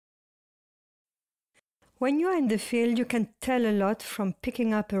When you are in the field, you can tell a lot from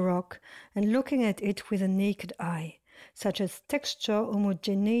picking up a rock and looking at it with a naked eye, such as texture,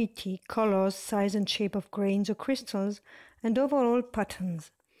 homogeneity, colors, size and shape of grains or crystals, and overall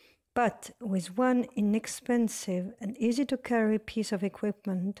patterns. But with one inexpensive and easy-to-carry piece of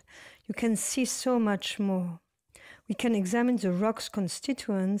equipment, you can see so much more. We can examine the rock's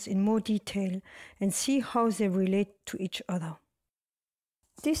constituents in more detail and see how they relate to each other.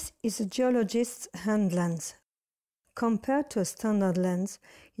 This is a geologist's hand lens. Compared to a standard lens,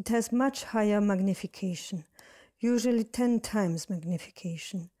 it has much higher magnification, usually 10 times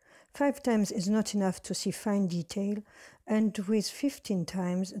magnification. 5 times is not enough to see fine detail, and with 15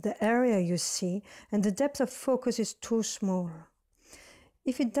 times, the area you see and the depth of focus is too small.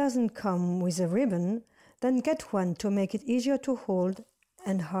 If it doesn't come with a ribbon, then get one to make it easier to hold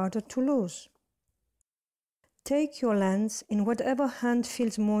and harder to lose. Take your lens in whatever hand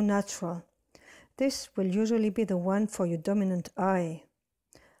feels more natural. This will usually be the one for your dominant eye.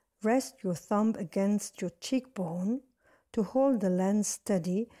 Rest your thumb against your cheekbone to hold the lens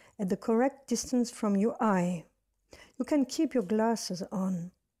steady at the correct distance from your eye. You can keep your glasses on.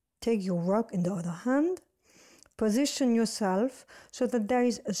 Take your rock in the other hand. Position yourself so that there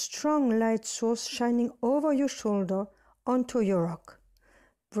is a strong light source shining over your shoulder onto your rock.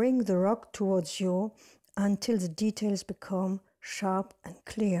 Bring the rock towards you until the details become sharp and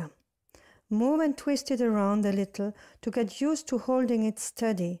clear. Move and twist it around a little to get used to holding it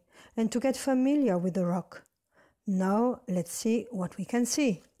steady and to get familiar with the rock. Now let's see what we can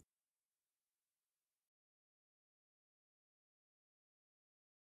see.